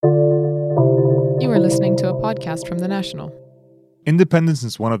You are listening to a podcast from The National. Independence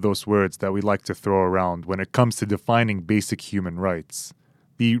is one of those words that we like to throw around when it comes to defining basic human rights.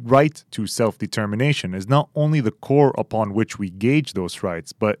 The right to self-determination is not only the core upon which we gauge those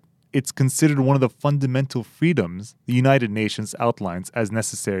rights, but it's considered one of the fundamental freedoms the United Nations outlines as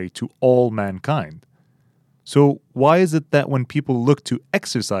necessary to all mankind. So why is it that when people look to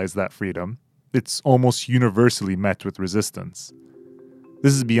exercise that freedom, it's almost universally met with resistance?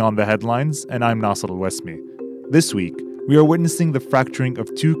 This is Beyond the Headlines, and I'm Nasser Al-Wesmi. This week, we are witnessing the fracturing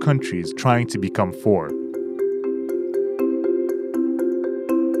of two countries trying to become four.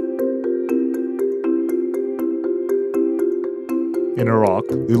 In Iraq,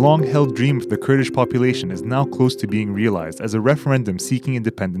 the long-held dream of the Kurdish population is now close to being realized as a referendum seeking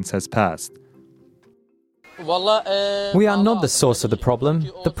independence has passed. We are not the source of the problem.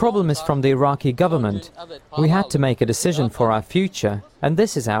 The problem is from the Iraqi government. We had to make a decision for our future, and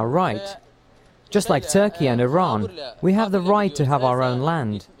this is our right. Just like Turkey and Iran, we have the right to have our own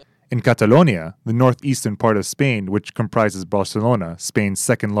land. In Catalonia, the northeastern part of Spain, which comprises Barcelona, Spain's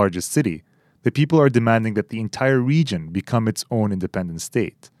second largest city, the people are demanding that the entire region become its own independent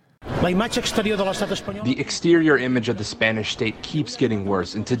state. The exterior image of the Spanish state keeps getting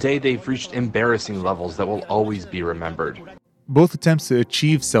worse, and today they've reached embarrassing levels that will always be remembered. Both attempts to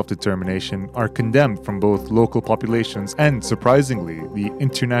achieve self-determination are condemned from both local populations and, surprisingly, the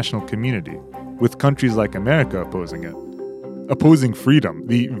international community, with countries like America opposing it. Opposing freedom,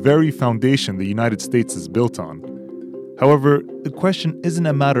 the very foundation the United States is built on. However, the question isn't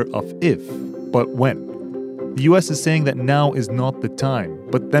a matter of if, but when. The US is saying that now is not the time,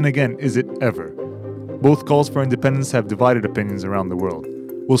 but then again, is it ever? Both calls for independence have divided opinions around the world.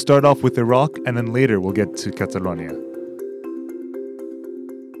 We'll start off with Iraq, and then later we'll get to Catalonia.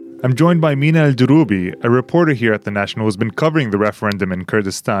 I'm joined by Mina Al Droubi, a reporter here at The National who's been covering the referendum in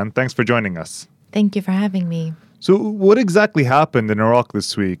Kurdistan. Thanks for joining us. Thank you for having me. So what exactly happened in Iraq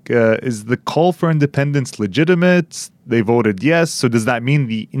this week? Is the call for independence legitimate? They voted yes, so does that mean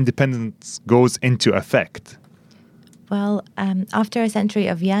the independence goes into effect? Well, after a century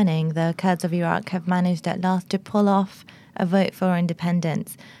of yearning, the Kurds of Iraq have managed at last to pull off a vote for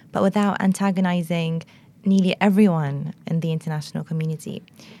independence, but without antagonizing nearly everyone in the international community.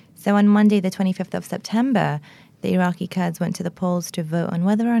 So on Monday, the 25th of September, the Iraqi Kurds went to the polls to vote on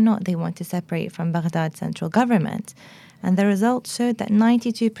whether or not they want to separate from Baghdad's central government. And the results showed that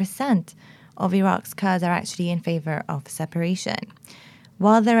 92% of Iraq's Kurds are actually in favor of separation.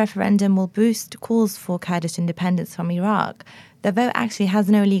 While the referendum will boost calls for Kurdish independence from Iraq, the vote actually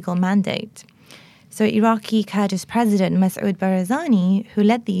has no legal mandate. So Iraqi Kurdish President Masoud Barzani, who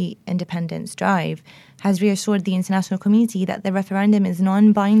led the independence drive, has reassured the international community that the referendum is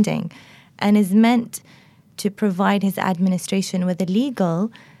non-binding and is meant to provide his administration with a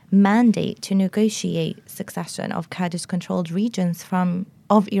legal mandate to negotiate succession of Kurdish-controlled regions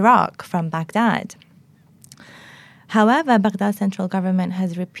of Iraq from Baghdad. However, Baghdad's central government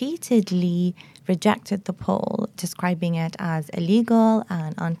has repeatedly rejected the poll, describing it as illegal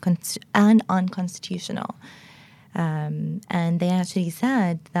and unconstitutional. And they actually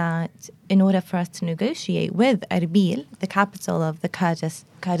said that in order for us to negotiate with Erbil, the capital of the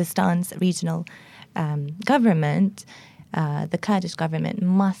Kurdistan's regional government, the Kurdish government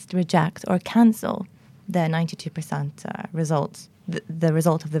must reject or cancel the 92% results, the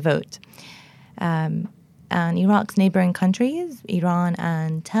result of the vote. And Iraq's neighboring countries, Iran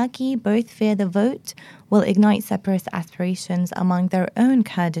and Turkey, both fear the vote will ignite separatist aspirations among their own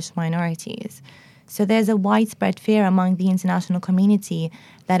Kurdish minorities. So there's a widespread fear among the international community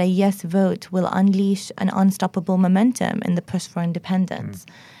that a yes vote will unleash an unstoppable momentum in the push for independence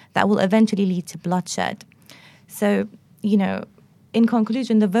that will eventually lead to bloodshed. So, in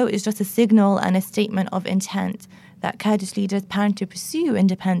conclusion, the vote is just a signal and a statement of intent that Kurdish leaders plan to pursue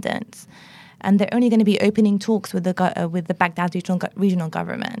independence. And they're only going to be opening talks with the Baghdad regional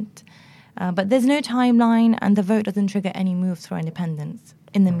government. But there's no timeline, and the vote doesn't trigger any moves for independence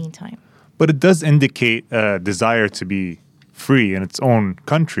in the meantime. But it does indicate a desire to be free in its own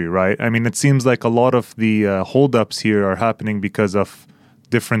country, right? I mean, it seems like a lot of the holdups here are happening because of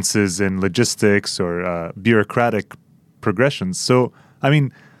differences in logistics or bureaucratic progressions. So, I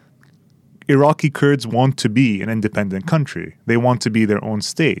mean, Iraqi Kurds want to be an independent country. They want to be their own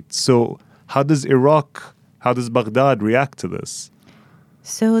state. So how does Baghdad react to this?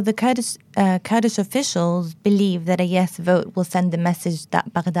 So the Kurdish officials believe that a yes vote will send the message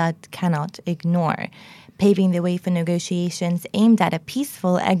that Baghdad cannot ignore, paving the way for negotiations aimed at a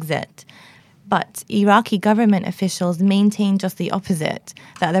peaceful exit. But Iraqi government officials maintain just the opposite,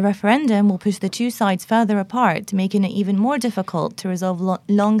 that the referendum will push the two sides further apart, making it even more difficult to resolve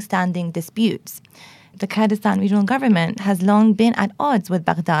long-standing disputes. The Kurdistan regional government has long been at odds with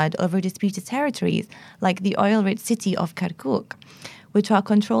Baghdad over disputed territories, like the oil-rich city of Kirkuk, which are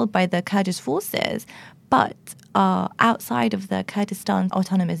controlled by the Kurdish forces, but are outside of the Kurdistan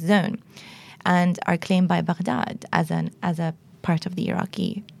Autonomous Zone and are claimed by Baghdad as a part of the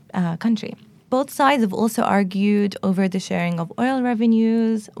Iraqi country. Both sides have also argued over the sharing of oil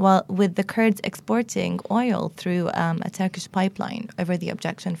revenues, while with the Kurds exporting oil through a Turkish pipeline over the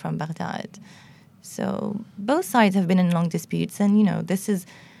objection from Baghdad. So both sides have been in long disputes, and this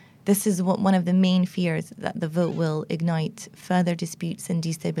is one of the main fears, that the vote will ignite further disputes and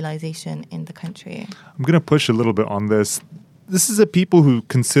destabilization in the country. I'm going to push a little bit on this. This is a people who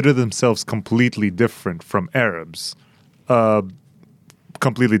consider themselves completely different from Arabs.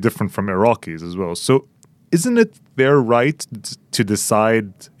 Completely different from Iraqis as well. So isn't it their right to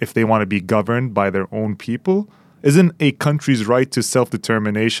decide if they want to be governed by their own people? Isn't a country's right to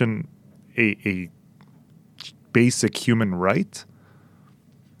self-determination a basic human right?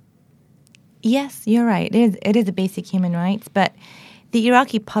 Yes, you're right. It is a basic human right, but the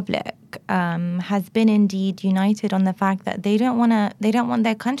Iraqi public has been indeed united on the fact that they don't want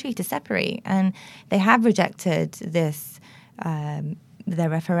their country to separate, and they have rejected this the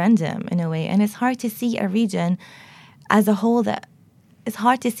referendum in a way. And it's hard to see a region as a whole that has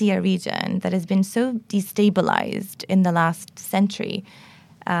been so destabilized in the last century.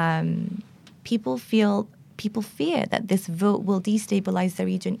 People fear that this vote will destabilize the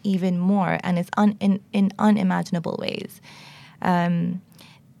region even more, and it's in unimaginable ways.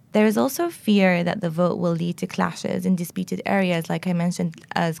 There is also fear that the vote will lead to clashes in disputed areas, like I mentioned,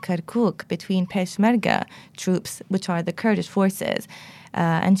 as Kirkuk, between Peshmerga troops, which are the Kurdish forces,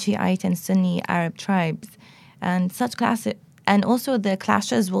 and Shiite and Sunni Arab tribes. And such clashes, and also the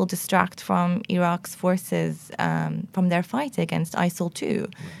clashes will distract from Iraq's forces from their fight against ISIL too,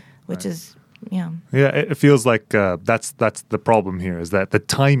 which is, yeah. Yeah, it feels like that's the problem here, is that the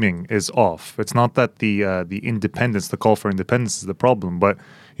timing is off. It's not that the independence, the call for independence is the problem, but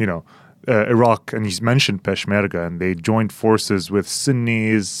Iraq, and he's mentioned Peshmerga, and they joined forces with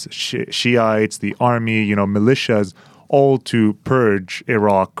Sunnis, Shiites, the army, militias, all to purge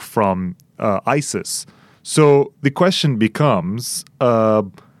Iraq from ISIS. So the question becomes,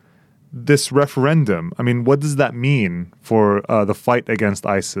 this referendum, I mean, what does that mean for the fight against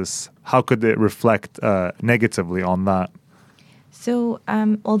ISIS? How could it reflect negatively on that? So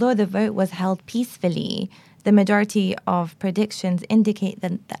although the vote was held peacefully, the majority of predictions indicate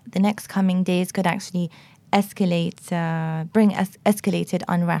that the next coming days could actually bring escalated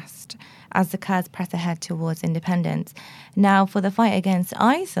unrest as the Kurds press ahead towards independence. Now, for the fight against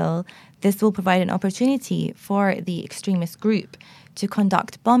ISIL, this will provide an opportunity for the extremist group to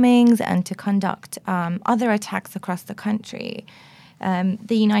conduct bombings and to conduct other attacks across the country.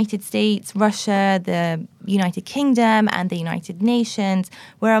 The United States, Russia, the United Kingdom, and the United Nations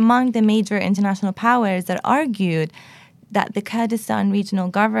were among the major international powers that argued that the Kurdistan regional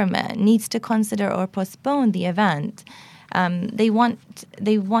government needs to consider or postpone the event. They want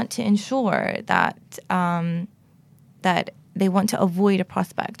to ensure that they want to avoid a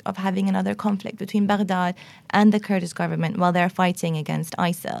prospect of having another conflict between Baghdad and the Kurdish government while they're fighting against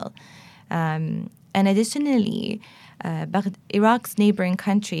ISIL. And additionally, Iraq's neighboring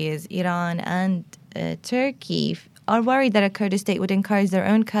countries, Iran and Turkey, are worried that a Kurdish state would encourage their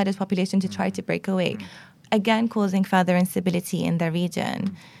own Kurdish population to try to break away, again causing further instability in the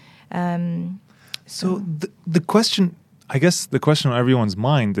region. So the question, I guess the question on everyone's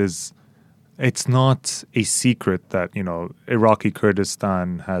mind is, it's not a secret that, Iraqi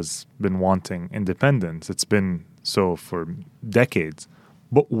Kurdistan has been wanting independence. It's been so for decades.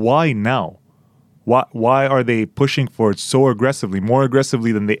 But why now? Why are they pushing for it so aggressively, more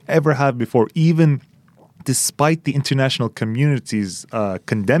aggressively than they ever have before, even despite the international community's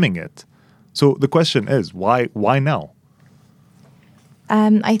condemning it? So the question is, why now?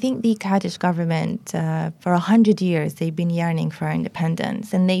 I think the Kurdish government, for 100 years, they've been yearning for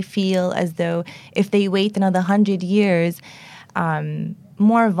independence, and they feel as though if they wait another 100 years,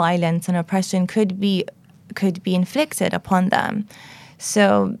 more violence and oppression could be inflicted upon them.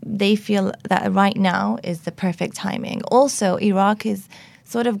 So they feel that right now is the perfect timing. Also, Iraq is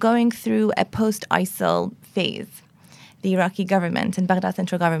sort of going through a post-ISIL phase, the Iraqi government and Baghdad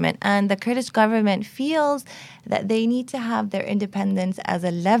central government. And the Kurdish government feels that they need to have their independence as a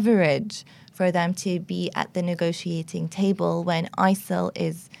leverage for them to be at the negotiating table when ISIL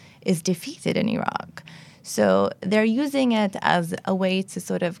is defeated in Iraq. So they're using it as a way to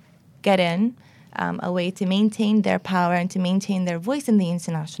sort of get in, a way to maintain their power and to maintain their voice in the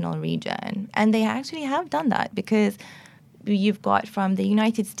international region. And they actually have done that, because you've got from the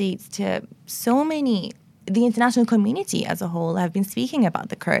United States to so many, the international community as a whole have been speaking about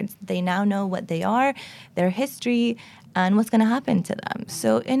the Kurds. They now know what they are, their history, and what's going to happen to them.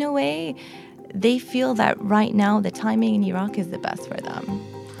 So in a way, they feel that right now the timing in Iraq is the best for them.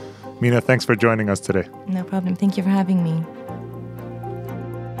 Mina, thanks for joining us today. No problem. Thank you for having me.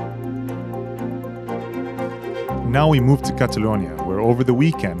 Now we move to Catalonia, where over the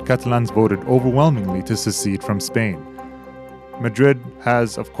weekend, Catalans voted overwhelmingly to secede from Spain. Madrid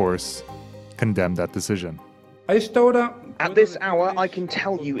has, of course, condemned that decision. At this hour, I can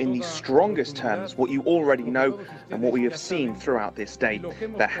tell you in the strongest terms what you already know and what we have seen throughout this day.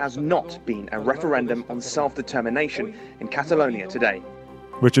 There has not been a referendum on self-determination in Catalonia today.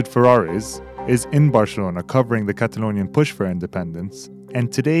 Richard Ferraris is in Barcelona covering the Catalonian push for independence,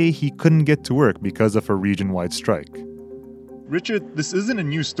 and today he couldn't get to work because of a region-wide strike. Richard, this isn't a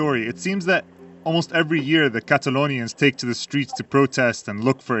new story. It seems that almost every year the Catalonians take to the streets to protest and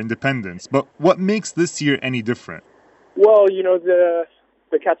look for independence. But what makes this year any different? Well, the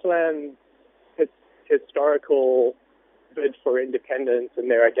Catalan historical bid for independence and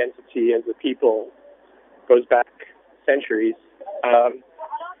their identity as a people goes back centuries.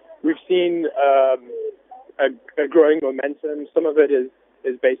 We've seen a growing momentum. Some of it is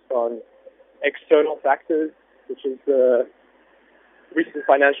based on external factors, which is the recent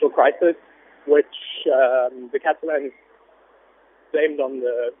financial crisis, which the Catalans blamed on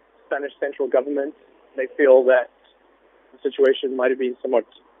the Spanish central government. They feel that the situation might have been somewhat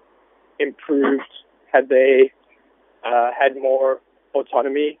improved had they had more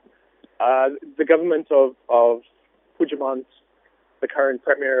autonomy. The government of Puigdemont, the current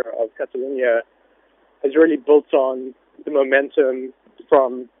premier of Catalonia, has really built on the momentum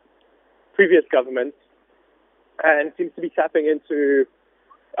from previous governments and seems to be tapping into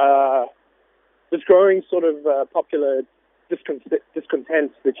this growing sort of popular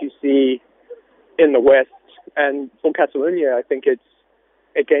discontent that you see in the West. And for Catalonia, I think it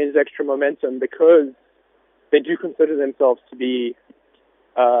gains extra momentum because they do consider themselves to be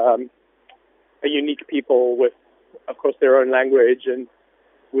a unique people with, of course, their own language and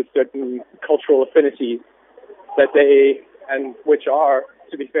with certain cultural affinities that and which are,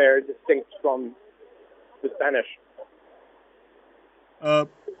 to be fair, distinct from the Spanish.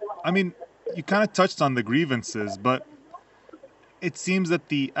 You kind of touched on the grievances, but it seems that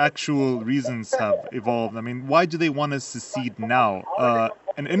the actual reasons have evolved. Why do they want to secede now?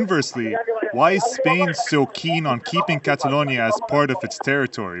 And inversely, why is Spain so keen on keeping Catalonia as part of its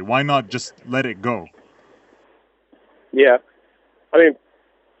territory? Why not just let it go? Yeah.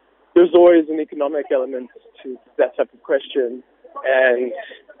 There's always an economic element to that type of question, and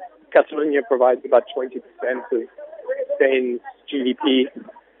Catalonia provides about 20% of Spain's GDP.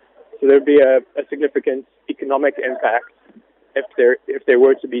 So there'd be a significant economic impact if there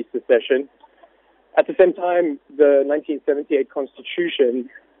were to be secession. At the same time, the 1978 Constitution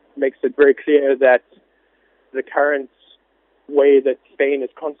makes it very clear that the current way that Spain is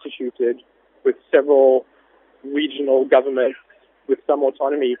constituted, with several regional governments with some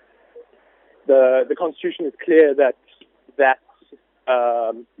autonomy, the Constitution is clear that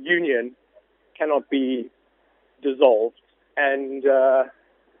union cannot be dissolved, and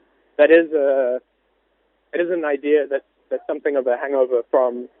that is an idea that's something of a hangover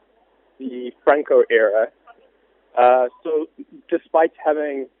from the Franco era. So despite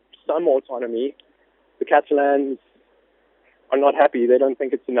having some autonomy, the Catalans are not happy. They don't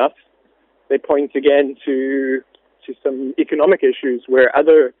think it's enough. They point again to some economic issues where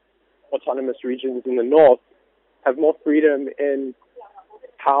other autonomous regions in the north have more freedom in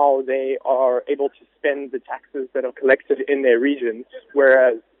how they are able to spend the taxes that are collected in their regions,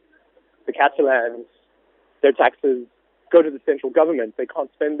 whereas the Catalans, their taxes go to the central government. They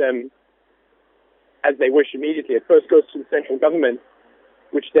can't spend them as they wish immediately. It first goes to the central government,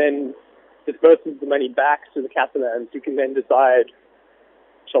 which then disperses the money back to the Catalans, who can then decide,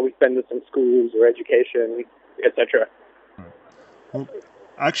 shall we spend this on schools or education, etc. Well,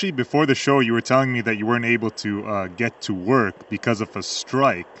 actually, before the show, you were telling me that you weren't able to get to work because of a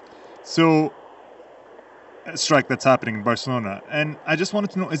strike. So, a strike that's happening in Barcelona. And I just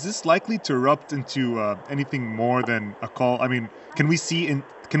wanted to know, is this likely to erupt into anything more than a call? Can we see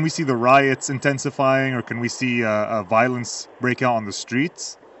the riots intensifying, or can we see violence break out on the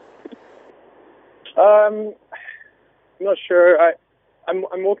streets? I'm not sure.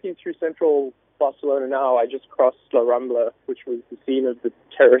 I'm walking through central Barcelona now. I just crossed La Rambla, which was the scene of the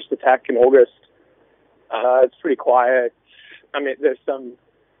terrorist attack in August. It's pretty quiet. There's some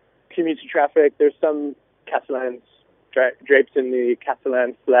community traffic. There's some Catalans draped in the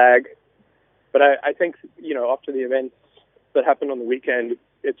Catalan flag. But I think, after the events that happened on the weekend,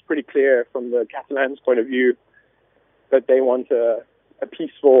 it's pretty clear from the Catalans' point of view that they want a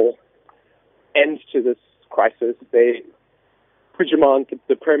peaceful end to this crisis. Puigdemont,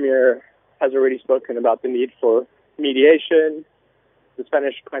 the premier, has already spoken about the need for mediation. The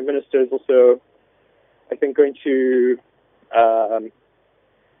Spanish Prime Minister is also, I think, going to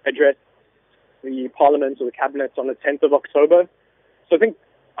address the Parliament or the Cabinet on the 10th of October. So I think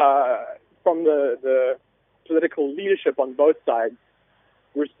from the political leadership on both sides,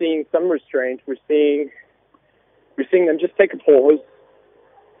 we're seeing some restraint. We're seeing them just take a pause,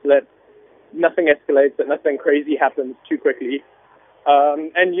 let nothing escalates, that nothing crazy happens too quickly.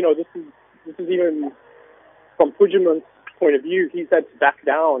 This is even from Puigdemont's point of view. He's had to back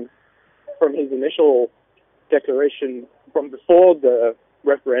down from his initial declaration from before the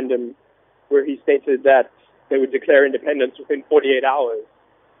referendum, where he stated that they would declare independence within 48 hours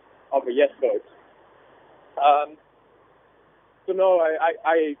of a yes vote. So no,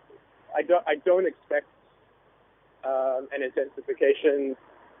 I don't expect an intensification.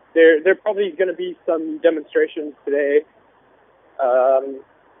 There are probably going to be some demonstrations today,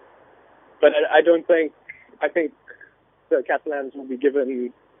 but I think the Catalans will be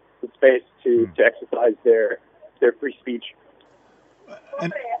given the space to exercise their free speech.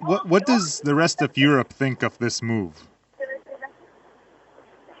 And what does the rest of Europe think of this move?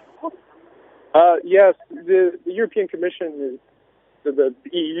 Yes, the European Commission the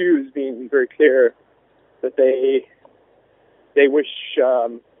EU has been very clear that they wish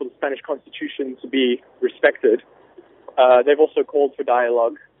for the Spanish Constitution to be respected. They've also called for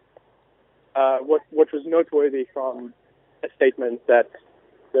dialogue. What was noteworthy from a statement that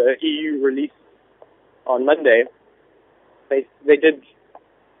the EU released on Monday, they did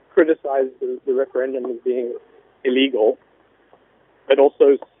criticize the referendum as being illegal, but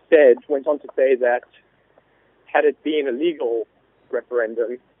also went on to say that had it been a legal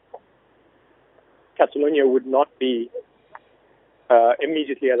referendum, Catalonia would not be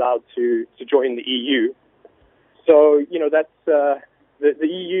immediately allowed to join the EU. So, that's the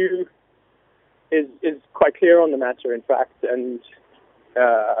EU is quite clear on the matter, in fact, and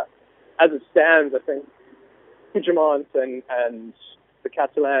as it stands, I think Puigdemont and the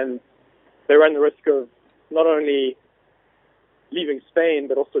Catalans, they run the risk of not only leaving Spain,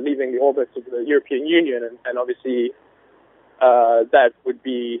 but also leaving the orbit of the European Union, and obviously that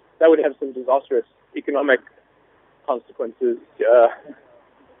would have some disastrous economic consequences.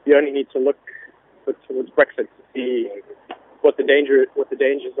 You only need to look towards Brexit to see what the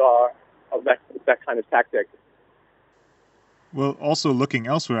dangers are of that kind of tactic. Well, also looking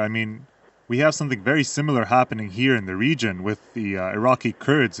elsewhere, we have something very similar happening here in the region with the Iraqi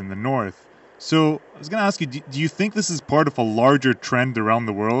Kurds in the north. So I was going to ask you, do you think this is part of a larger trend around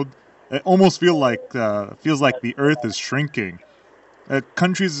the world? It almost feels like the earth is shrinking.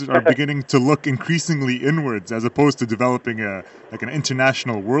 Countries are beginning to look increasingly inwards as opposed to developing an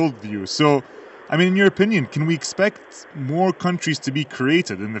international worldview. So, in your opinion, can we expect more countries to be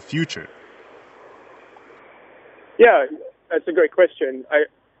created in the future? Yeah, that's a great question.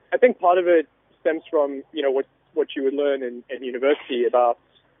 I think part of it stems from what you would learn in university about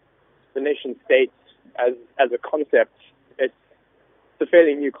the nation state as a concept. It's a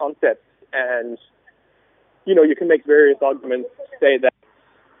fairly new concept, and you can make various arguments to say that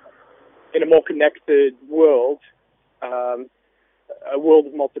in a more connected world, a world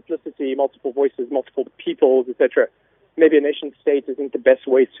of multiplicity, multiple voices, multiple peoples, etc., maybe a nation state isn't the best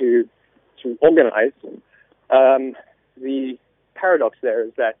way to organize. The paradox there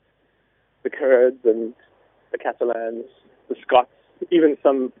is that the Kurds and the Catalans, the Scots, even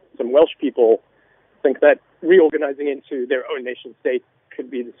some Welsh people think that reorganizing into their own nation state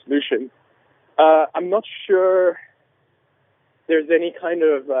could be the solution. I'm not sure there's any kind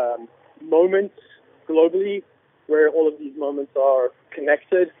of moment globally where all of these moments are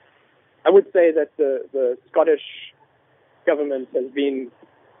connected. I would say that the Scottish government has been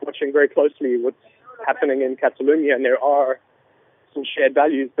watching very closely what's happening in Catalonia, and there are some shared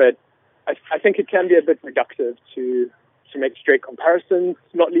values, but I think it can be a bit reductive to make straight comparisons,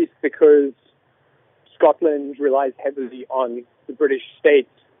 not least because Scotland relies heavily on the British state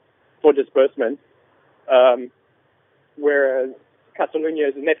for disbursement, whereas Catalonia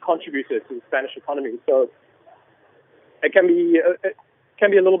is a net contributor to the Spanish economy. So it can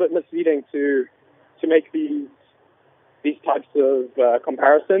be a little bit misleading to make these types of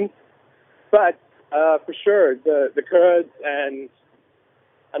comparisons. But for sure, the Kurds and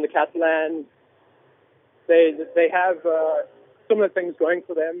the Catalans, they have similar things going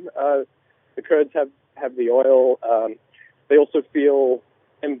for them. The Kurds have the oil. They also feel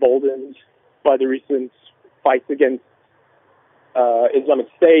emboldened by the recent fight against Islamic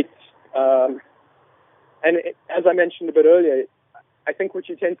State. As I mentioned a bit earlier, I think what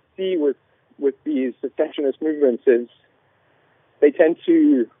you tend to see with these secessionist movements is they tend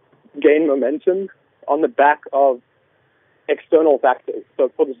to gain momentum on the back of external factors.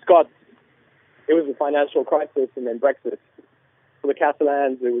 So for the Scots, it was the financial crisis and then Brexit. For the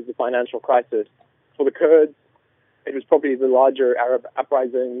Catalans, it was the financial crisis. For the Kurds, it was probably the larger Arab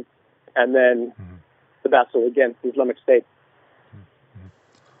uprisings and then the battle against the Islamic State.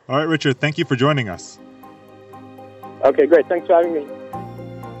 All right, Richard, thank you for joining us. Okay, great. Thanks for having me.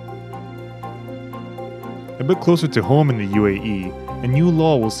 A bit closer to home in the UAE, a new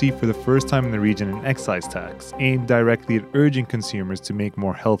law will see for the first time in the region an excise tax aimed directly at urging consumers to make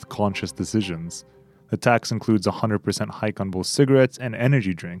more health-conscious decisions. The tax includes a 100% hike on both cigarettes and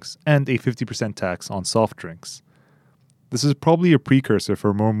energy drinks, and a 50% tax on soft drinks. This is probably a precursor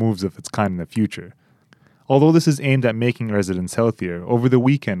for more moves of its kind in the future. Although this is aimed at making residents healthier, over the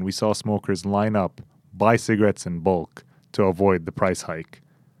weekend we saw smokers line up, buy cigarettes in bulk, to avoid the price hike.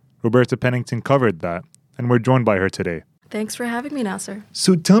 Roberta Penington covered that, and we're joined by her today. Thanks for having me, Nasser.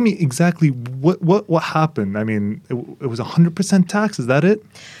 So tell me exactly what happened. I mean, it was a 100% tax, is that it?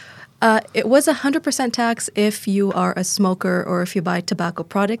 It was a 100% tax if you are a smoker or if you buy tobacco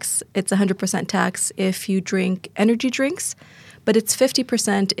products. It's a 100% tax if you drink energy drinks, but it's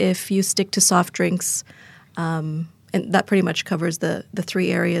 50% if you stick to soft drinks. And that pretty much covers the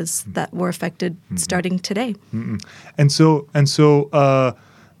three areas that were affected starting today. And so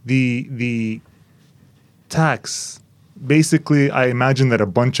the tax, basically, I imagine that a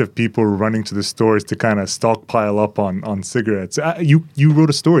bunch of people were running to the stores to kind of stockpile up on cigarettes. You wrote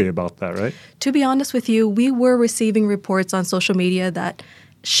a story about that, right? To be honest with you, we were receiving reports on social media that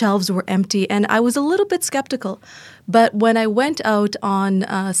shelves were empty, and I was a little bit skeptical. But when I went out on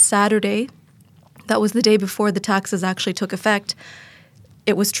Saturday, that was the day before the taxes actually took effect,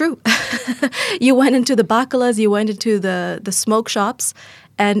 it was true. You went into the bakalas, you went into the smoke shops,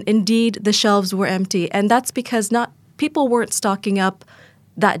 and indeed the shelves were empty. And that's because people weren't stocking up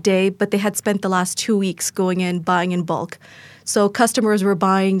that day, but they had spent the last 2 weeks going in, buying in bulk. So customers were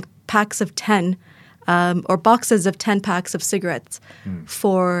buying packs of 10 or boxes of 10 packs of cigarettes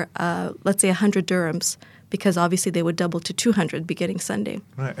for, let's say, 100 dirhams, because obviously they would double to 200 beginning Sunday.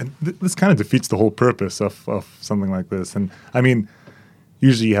 Right, and this kind of defeats the whole purpose of something like this. And I mean,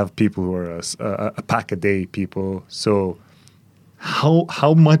 usually you have people who are a pack a day people. So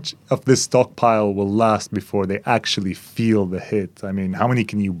how much of this stockpile will last before they actually feel the hit? I mean, how many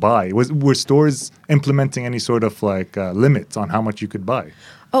can you buy? Were stores implementing any sort of limits on how much you could buy?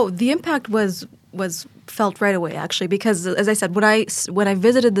 Oh, the impact was felt right away, actually, because, as I said, when I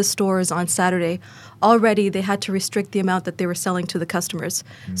visited the stores on Saturday, already they had to restrict the amount that they were selling to the customers.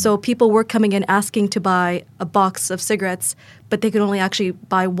 So people were coming in asking to buy a box of cigarettes, but they could only actually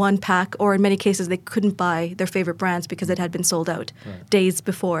buy one pack, or in many cases they couldn't buy their favorite brands because it had been sold out days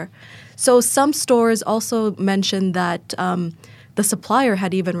before. So some stores also mentioned that the supplier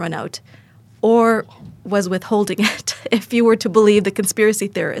had even run out, or was withholding it, if you were to believe the conspiracy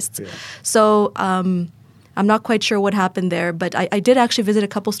theorists. Yeah. So I'm not quite sure what happened there, but I did actually visit a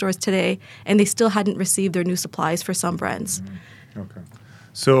couple stores today, and they still hadn't received their new supplies for some brands. Okay.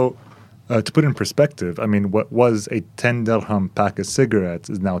 So to put it in perspective, I mean, what was a 10 dirham pack of cigarettes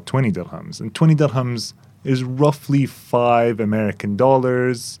is now 20 dirhams. And 20 dirhams is roughly $5 American,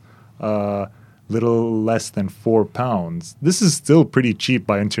 little less than £4. This is still pretty cheap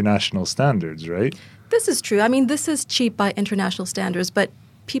by international standards, right? This is true. I mean, this is cheap by international standards, but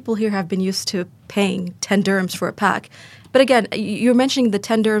people here have been used to paying 10 dirhams for a pack. But again, you're mentioning the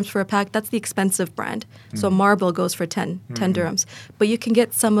 10 dirhams for a pack. That's the expensive brand. So Marlboro goes for 10 dirhams. But you can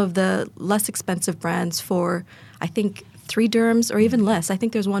get some of the less expensive brands for, I think, 3 dirhams or even less. I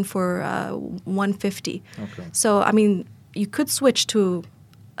think there's one for 150. Okay. So, I mean, you could switch to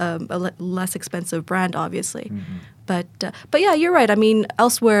a less expensive brand, obviously. But yeah, you're right. I mean,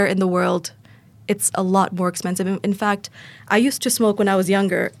 elsewhere in the world, it's a lot more expensive. In fact, I used to smoke when I was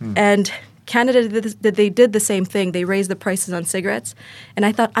younger, and Canada they did the same thing. They raised the prices on cigarettes, and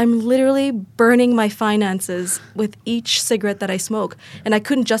I thought, I'm literally burning my finances with each cigarette that I smoke, and I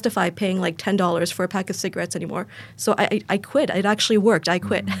couldn't justify paying like $10 for a pack of cigarettes anymore. So I quit. It actually worked. I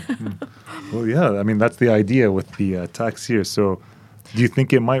quit. Well, yeah. I mean, that's the idea with the tax here. So Do you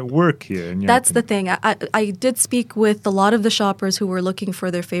think it might work here? That's the thing. I did speak with a lot of the shoppers who were looking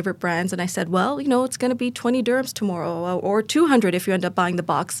for their favorite brands, and I said, well, it's going to be 20 dirhams tomorrow or 200 if you end up buying the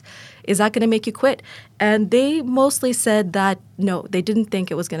box. Is that going to make you quit? And they mostly said that no, they didn't think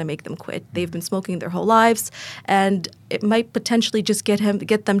it was going to make them quit. They've been smoking their whole lives, and it might potentially just get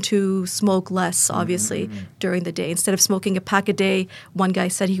them to smoke less, obviously, during the day. Instead of smoking a pack a day, one guy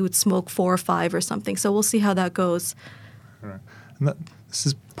said he would smoke 4 or 5 or something. So we'll see how that goes. Right. And this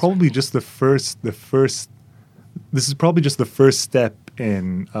is probably just the first step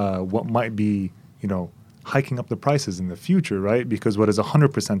in what might be, hiking up the prices in the future, right? Because what is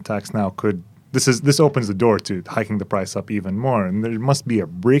 100% tax now this opens the door to hiking the price up even more, and there must be a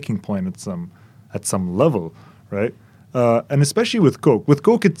breaking point at some level, right? And especially with Coke. With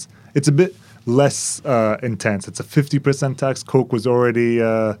Coke, it's a bit less intense. It's a 50% tax. Coke was already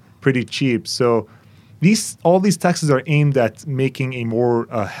pretty cheap, so all these taxes are aimed at making a more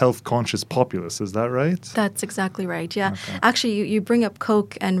health-conscious populace. Is that right? That's exactly right, yeah. Okay. Actually, you bring up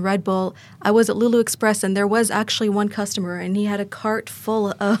Coke and Red Bull. I was at Lulu Express, and there was actually one customer, and he had a cart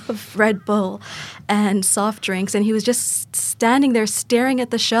full of Red Bull and soft drinks, and he was just standing there staring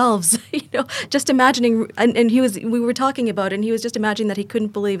at the shelves, just imagining, and we were talking about it, and he was just imagining that he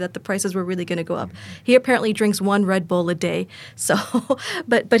couldn't believe that the prices were really going to go up. He apparently drinks 1 Red Bull a day, so,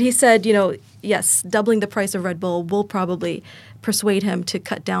 but he said, yes, doubling the price of Red Bull will probably persuade him to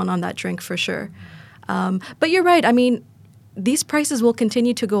cut down on that drink for sure. But you're right. I mean, these prices will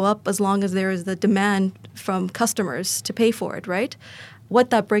continue to go up as long as there is the demand from customers to pay for it, right? What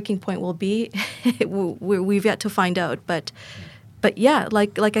that breaking point will be, we've yet to find out. But yeah,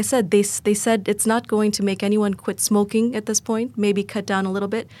 like I said, they said it's not going to make anyone quit smoking at this point, maybe cut down a little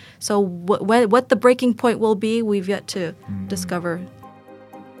bit. So what the breaking point will be, we've yet to discover.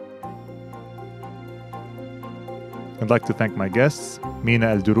 I'd like to thank my guests, Mina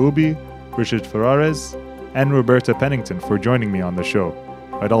Al Droubi, Richard Ferraris, and Roberta Penington for joining me on the show.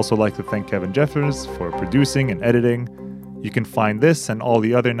 I'd also like to thank Kevin Jeffers for producing and editing. You can find this and all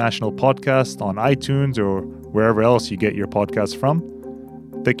the other national podcasts on iTunes or wherever else you get your podcasts from.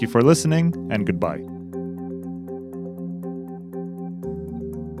 Thank you for listening, and goodbye.